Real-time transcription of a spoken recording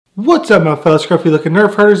What's up, my fellow scruffy looking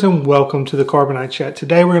nerf herders, and welcome to the Carbonite Chat.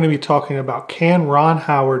 Today we're going to be talking about, can Ron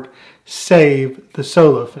Howard save the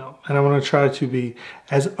Solo film? And I want to try to be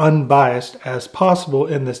as unbiased as possible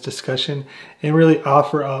in this discussion and really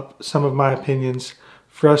offer up some of my opinions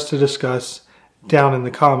for us to discuss down in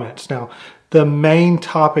the comments. Now, the main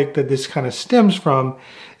topic that this kind of stems from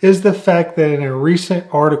is the fact that in a recent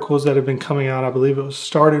articles that have been coming out, I believe it was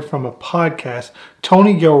started from a podcast,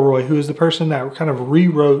 Tony Gilroy, who is the person that kind of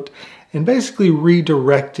rewrote and basically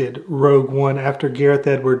redirected Rogue One after Gareth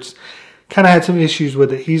Edwards kind of had some issues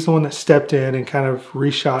with it. He's the one that stepped in and kind of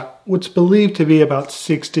reshot what's believed to be about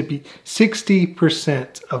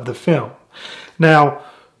 60% of the film. Now,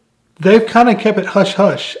 they've kind of kept it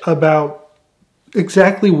hush-hush about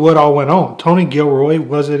exactly what all went on. Tony Gilroy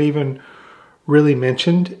wasn't even really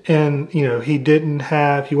mentioned, and he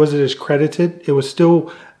wasn't as credited. It was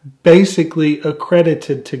still basically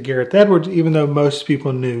accredited to Gareth Edwards, even though most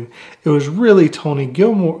people knew it was really Tony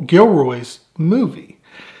Gilroy's movie.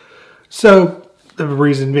 So the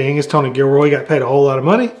reason being is Tony Gilroy got paid a whole lot of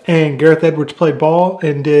money, and Gareth Edwards played ball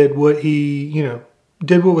and did what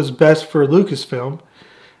did what was best for Lucasfilm.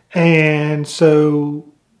 And so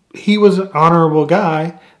he was an honorable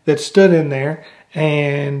guy that stood in there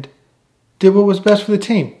and did what was best for the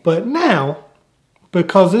team. But now,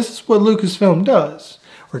 because this is what Lucasfilm does,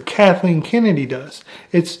 or Kathleen Kennedy does,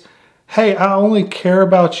 it's, hey, I only care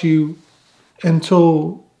about you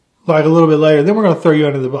until like a little bit later, then we're going to throw you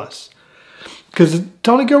under the bus. Because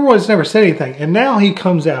Tony Gilroy's never said anything, and now he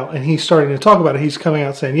comes out and he's starting to talk about it. He's coming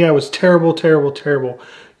out saying, yeah, it was terrible, terrible, terrible.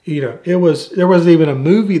 There wasn't even a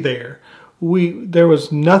movie there. There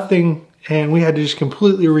was nothing, and we had to just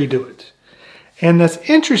completely redo it. And that's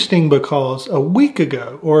interesting because a week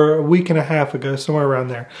ago, or a week and a half ago, somewhere around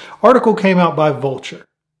there, article came out by Vulture.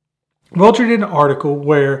 Vulture did an article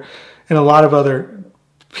where, and a lot of other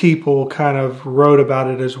people kind of wrote about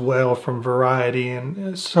it as well from Variety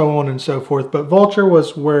and so on and so forth. But Vulture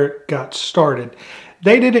was where it got started.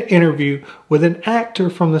 They did an interview with an actor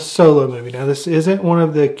from the Solo movie. Now, this isn't one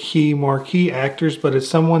of the key marquee actors, but it's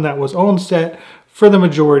someone that was on set for the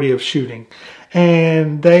majority of shooting.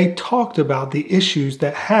 And they talked about the issues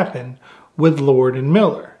that happened with Lord and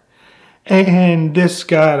Miller. And this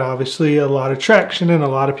got obviously a lot of traction, and a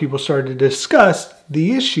lot of people started to discuss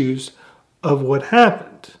the issues of what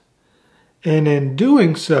happened. And in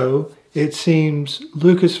doing so, it seems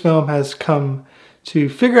Lucasfilm has come to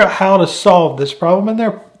figure out how to solve this problem, and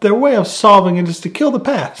their way of solving it is to kill the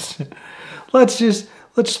past. Let's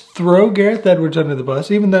throw Gareth Edwards under the bus,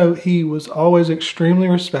 even though he was always extremely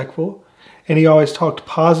respectful, and he always talked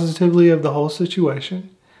positively of the whole situation.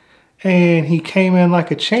 And he came in like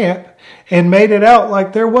a champ and made it out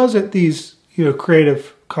like there wasn't these,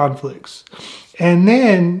 creative conflicts. And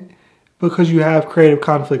then, because you have creative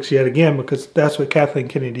conflicts yet again, because that's what Kathleen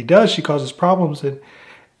Kennedy does, she causes problems in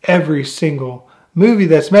every single movie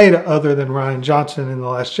that's made other than Rian Johnson in The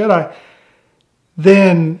Last Jedi,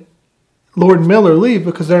 then Lord and Miller leave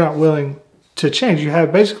because they're not willing to change. You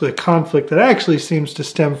have basically a conflict that actually seems to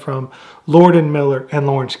stem from Lord and Miller and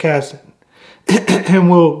Lawrence Kasdan.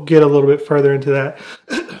 And we'll get a little bit further into that.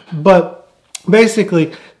 But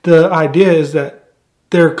basically, the idea is that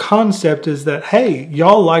their concept is that, hey,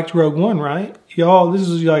 y'all liked Rogue One, right? This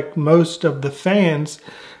is like most of the fans,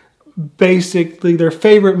 basically their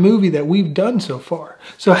favorite movie that we've done so far.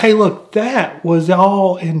 So, hey, look, that was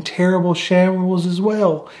all in terrible shambles as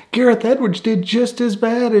well. Gareth Edwards did just as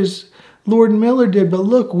bad as Lord and Miller did, but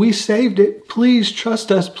look, we saved it. Please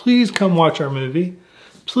trust us. Please come watch our movie.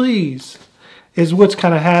 Please, is what's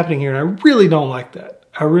kind of happening here. And I really don't like that.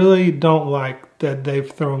 I really don't like that they've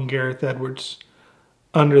thrown Gareth Edwards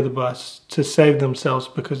under the bus to save themselves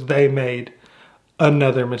because they made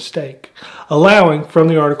another mistake. From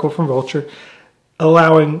the article from Vulture,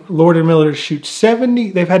 allowing Lord and Miller to shoot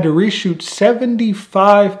they've had to reshoot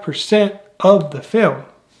 75% of the film.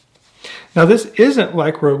 Now, this isn't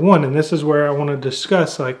like Rogue One, and this is where I want to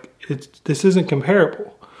discuss, this isn't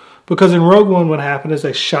comparable. Because in Rogue One, what happened is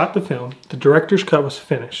they shot the film, the director's cut was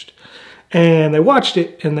finished, and they watched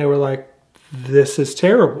it, and they were like, this is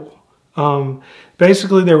terrible.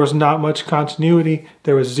 Basically, there was not much continuity,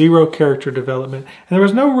 there was zero character development, and there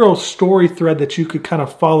was no real story thread that you could kind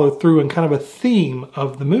of follow through and kind of a theme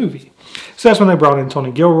of the movie. So that's when they brought in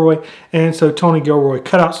Tony Gilroy, and so Tony Gilroy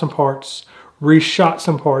cut out some parts, reshot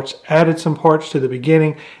some parts, added some parts to the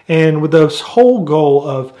beginning, and with this whole goal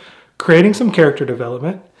of creating some character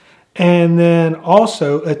development, and then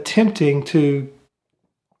also attempting to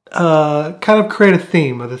kind of create a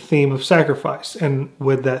theme, the theme of sacrifice. And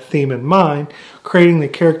with that theme in mind, creating the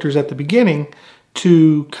characters at the beginning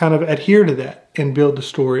to kind of adhere to that. and build the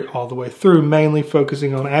story all the way through, mainly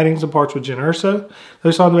focusing on adding some parts with Jyn Erso,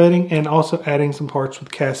 those saw the editing, and also adding some parts with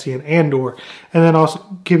Cassian Andor, and then also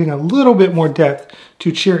giving a little bit more depth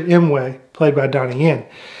to Chirrut Îmwe, played by Donnie Yen.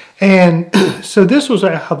 And so this was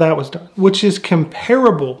how that was done, which is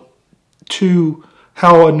comparable to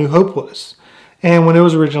how A New Hope was. And when it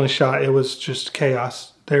was originally shot, it was just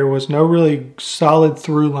chaos. There was no really solid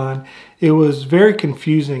through line. It was very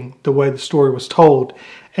confusing the way the story was told.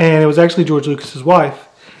 And it was actually George Lucas's wife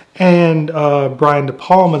and Brian De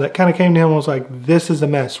Palma that kind of came to him and was like, this is a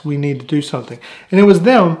mess. We need to do something. And it was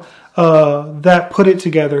them that put it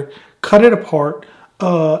together, cut it apart,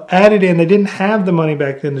 added in. They didn't have the money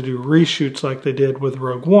back then to do reshoots like they did with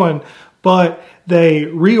Rogue One, but they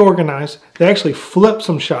reorganized. They actually flipped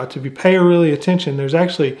some shots. If you pay really attention, there's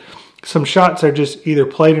actually some shots that are just either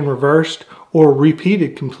played in reversed or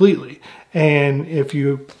repeated completely. And if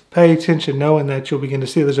you pay attention knowing that, you'll begin to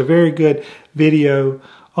see there's a very good video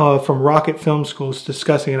from Rocket Film Schools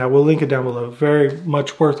discussing it. I will link it down below. Very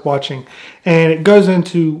much worth watching. And it goes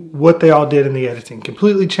into what they all did in the editing.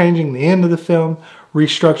 Completely changing the end of the film,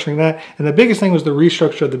 restructuring that. And the biggest thing was the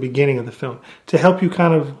restructure of the beginning of the film to help you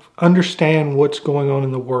kind of understand what's going on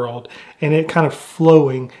in the world and it kind of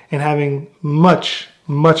flowing and having much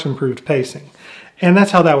improved pacing. And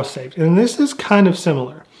that's how that was saved. And this is kind of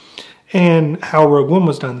similar in how Rogue One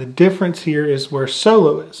was done. The difference here is where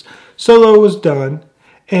Solo is. Solo was done,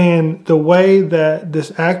 and the way that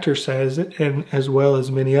this actor says it, and as well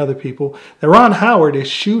as many other people, that Ron Howard is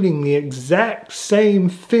shooting the exact same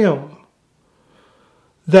film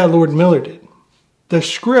that Lord Miller did. The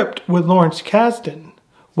script with Lawrence Kasdan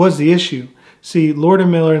was the issue. See, Lord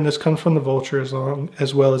and Miller, and this comes from The Vulture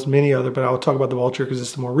as well as many other, but I'll talk about The Vulture because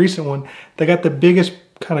it's the more recent one. They got the biggest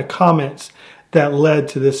kind of comments that led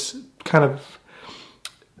to this kind of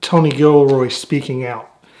Tony Gilroy speaking out.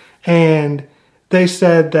 And they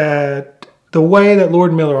said that the way that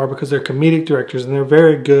Lord and Miller are, because they're comedic directors and they're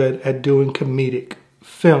very good at doing comedic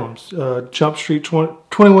films. Jump Street,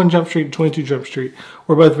 21 Jump Street and 22 Jump Street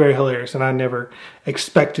were both very hilarious, and I never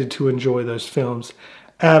expected to enjoy those films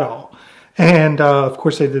at all. And of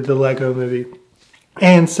course they did the Lego movie.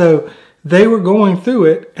 And so they were going through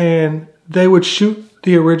it and they would shoot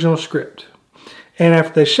the original script. And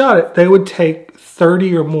after they shot it, they would take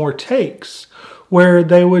 30 or more takes where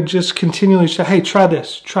they would just continually say, hey, try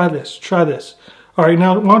this, try this, try this. All right,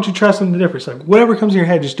 now why don't you try something different? It's like whatever comes in your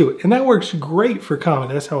head, just do it. And that works great for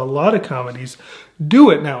comedy. That's how a lot of comedies do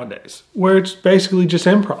it nowadays, where it's basically just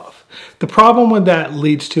improv. The problem with that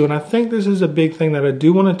leads to, and I think this is a big thing that I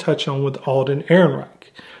do want to touch on with Alden Ehrenreich.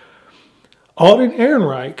 Alden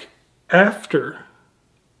Ehrenreich, after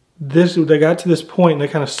this, they got to this point and they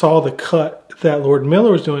kind of saw the cut that Lord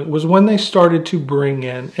Miller was doing, was when they started to bring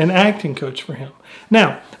in an acting coach for him.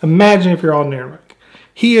 Now, imagine if you're Alden Ehrenreich.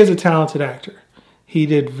 He is a talented actor. He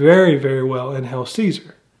did very, very well in Hail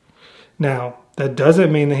Caesar. Now, that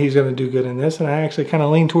doesn't mean that he's going to do good in this, and I actually kind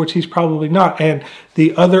of lean towards he's probably not. And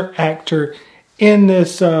the other actor in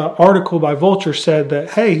this article by Vulture said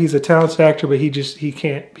that, hey, he's a talented actor, but he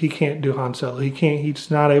can't do Han Solo. He's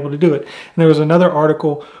not able to do it. And there was another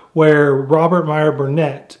article where Robert Meyer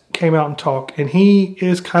Burnett came out and talked, and he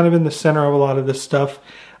is kind of in the center of a lot of this stuff.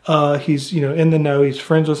 He's, in the know. He's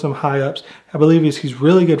friends with some high ups. I believe he's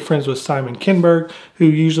really good friends with Simon Kinberg, who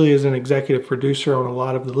usually is an executive producer on a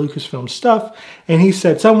lot of the Lucasfilm stuff. And he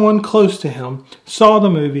said someone close to him saw the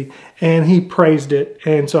movie and he praised it.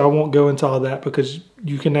 And so I won't go into all that because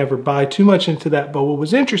you can never buy too much into that. But what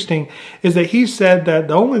was interesting is that he said that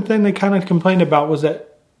the only thing they kind of complained about was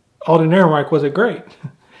that Alden Ehrenreich wasn't great.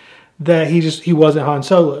 That he wasn't Han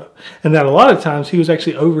Solo. And that a lot of times he was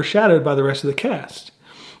actually overshadowed by the rest of the cast.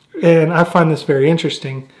 And I find this very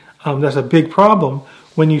interesting. That's a big problem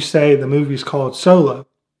when you say the movie's called Solo.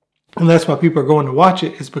 And that's why people are going to watch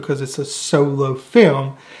it, is because it's a solo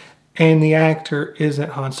film and the actor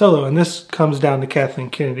isn't Han Solo. And this comes down to Kathleen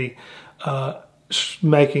Kennedy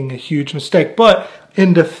making a huge mistake. But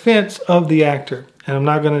in defense of the actor, and I'm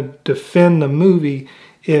not going to defend the movie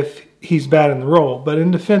if he's bad in the role, but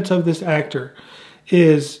in defense of this actor,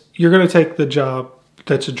 is you're going to take the job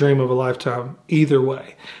that's a dream of a lifetime either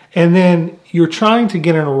way. And then you're trying to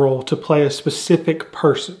get in a role to play a specific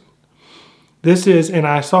person. This is, and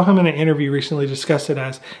I saw him in an interview recently discuss it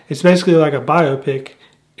as, it's basically like a biopic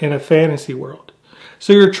in a fantasy world.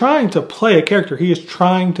 So you're trying to play a character. He is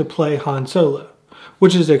trying to play Han Solo,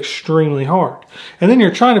 which is extremely hard. And then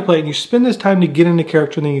you're trying to play it and you spend this time to get into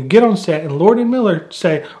character, and then you get on set and Lord and Miller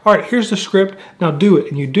say, all right, here's the script, now do it.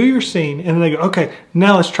 And you do your scene and then they go, okay,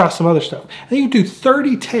 now let's try some other stuff. And then you do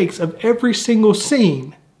 30 takes of every single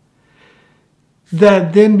scene.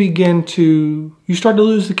 that then you start to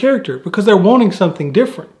lose the character because they're wanting something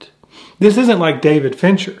different. This isn't like David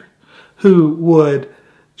Fincher, who would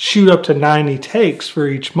shoot up to 90 takes for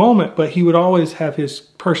each moment, but he would always have his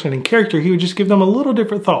person in character. He would just give them a little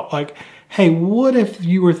different thought. Like, hey, what if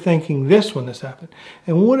you were thinking this when this happened?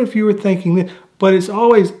 And what if you were thinking this? But it's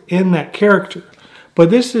always in that character. But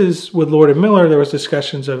this is, with Lord and Miller, there was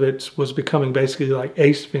discussions of it was becoming basically like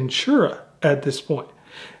Ace Ventura at this point.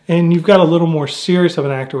 And you've got a little more serious of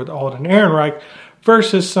an actor with Alden Ehrenreich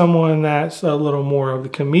versus someone that's a little more of the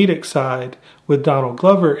comedic side with Donald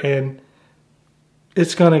Glover, and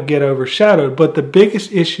it's going to get overshadowed. But the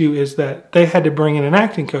biggest issue is that they had to bring in an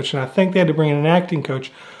acting coach, and I think they had to bring in an acting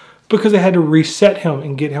coach because they had to reset him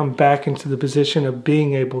and get him back into the position of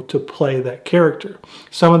being able to play that character.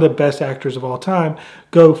 Some of the best actors of all time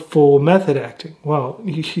go full method acting. Well,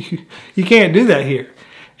 you can't do that here.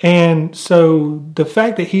 And so the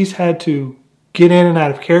fact that he's had to get in and out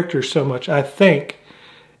of character so much, I think,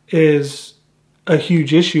 is a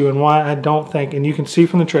huge issue, and why I don't think, and you can see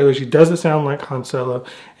from the trailers, he doesn't sound like Han Solo,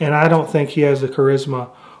 and I don't think he has the charisma,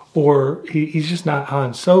 or he's just not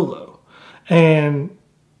Han Solo. And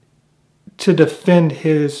to defend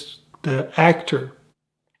the actor,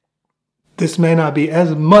 this may not be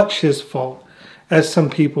as much his fault as some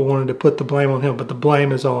people wanted to put the blame on him, but the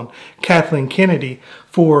blame is on Kathleen Kennedy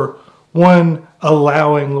for, one,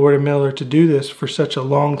 allowing Lord and Miller to do this for such a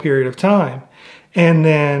long period of time, and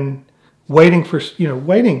then waiting for the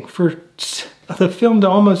film to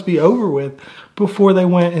almost be over with before they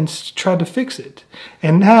went and tried to fix it.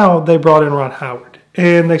 And now they brought in Ron Howard,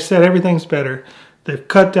 and they said everything's better. They've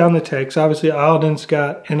cut down the takes. Obviously, Alden's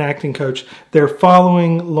got an acting coach. They're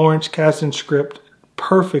following Lawrence Kasdan's script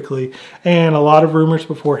perfectly, and a lot of rumors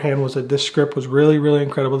beforehand was that this script was really, really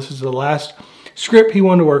incredible. This is the last script he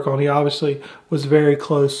wanted to work on. He obviously was very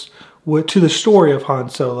close to the story of Han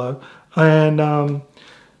Solo, and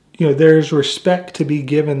there's respect to be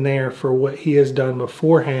given there for what he has done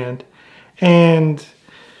beforehand. And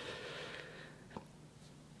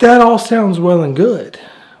that all sounds well and good.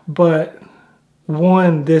 But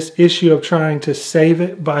one, this issue of trying to save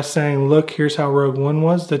it by saying, look, here's how Rogue One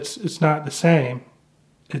was, it's not the same.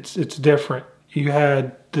 It's different. You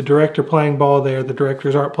had the director playing ball there. The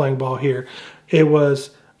directors aren't playing ball here. It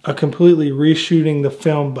was a completely reshooting the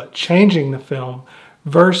film but changing the film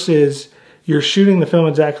versus you're shooting the film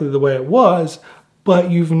exactly the way it was, but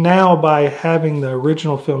you've now, by having the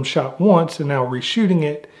original film shot once and now reshooting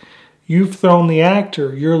it, you've thrown the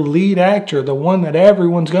actor, your lead actor, the one that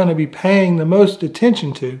everyone's going to be paying the most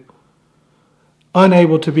attention to,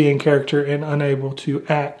 unable to be in character and unable to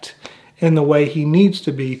act in the way he needs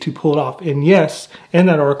to be to pull it off. And yes, in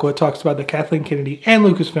that article it talks about that Kathleen Kennedy and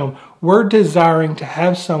Lucasfilm were desiring to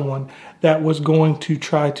have someone that was going to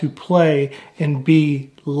try to play and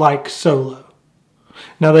be like Solo.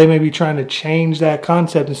 Now they may be trying to change that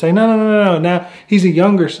concept and say, no, now he's a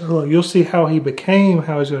younger Solo. You'll see how he became,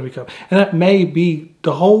 how he's going to become. And that may be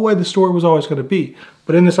the whole way the story was always going to be.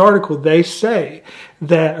 But in this article, they say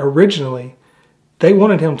that originally they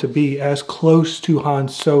wanted him to be as close to Han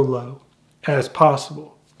Solo as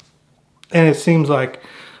possible. And it seems like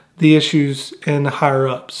the issues in the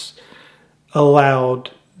higher-ups allowed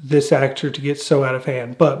this actor to get so out of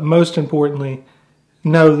hand. But most importantly,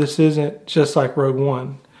 no, this isn't just like Rogue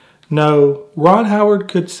One. No, Ron Howard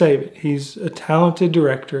could save it. He's a talented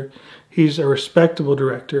director. He's a respectable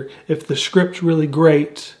director. If the script's really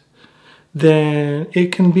great, then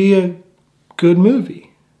it can be a good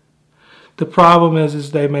movie. The problem is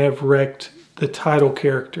they may have wrecked the title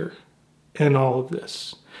character in all of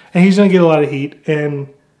this. And he's going to get a lot of heat,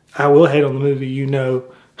 and I will hate on the movie. You know,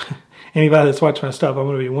 anybody that's watched my stuff, I'm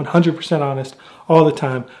going to be 100% honest all the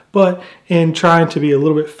time. But in trying to be a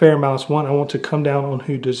little bit fair mouse, one, I want to come down on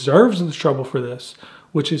who deserves the trouble for this,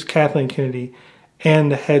 which is Kathleen Kennedy and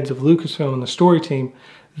the heads of Lucasfilm and the story team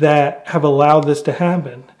that have allowed this to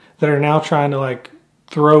happen, that are now trying to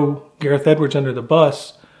throw Gareth Edwards under the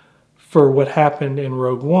bus for what happened in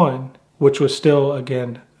Rogue One, which was still,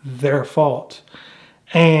 again, their fault.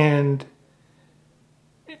 And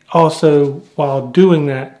also, while doing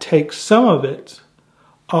that, take some of it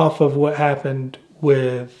off of what happened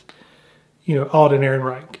with, Alden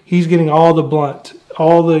Ehrenreich. He's getting all the blunt,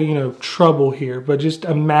 all the, trouble here. But just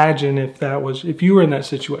imagine if you were in that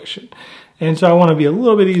situation. And so I want to be a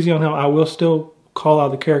little bit easy on him. I will still call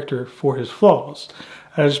out the character for his flaws.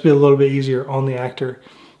 I'll just be a little bit easier on the actor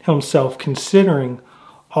himself, considering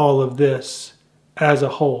all of this as a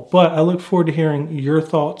whole. But I look forward to hearing your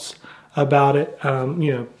thoughts about it.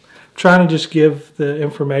 Trying to just give the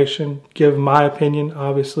information, give my opinion,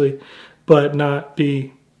 obviously, but not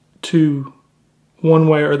be too one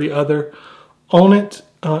way or the other on it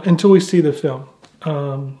until we see the film.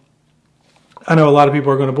 I know a lot of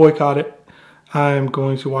people are going to boycott it. I'm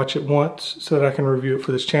going to watch it once so that I can review it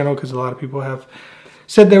for this channel, because a lot of people have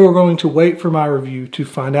said they were going to wait for my review to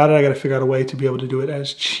find out it. I got to figure out a way to be able to do it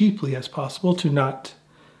as cheaply as possible, to not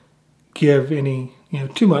give any,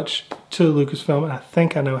 too much to Lucasfilm, and I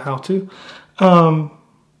think I know how to.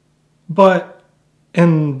 But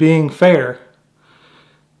in being fair,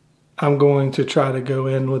 I'm going to try to go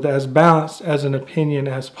in with as balanced as an opinion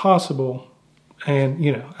as possible. And,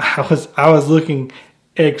 I was looking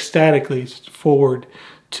ecstatically forward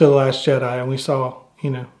to The Last Jedi, and we saw,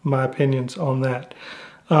 my opinions on that.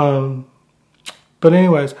 But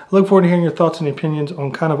anyways, I look forward to hearing your thoughts and opinions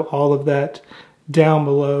on kind of all of that down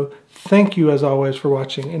below. Thank you, as always, for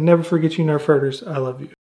watching. And never forget, you Nerf herders, I love you.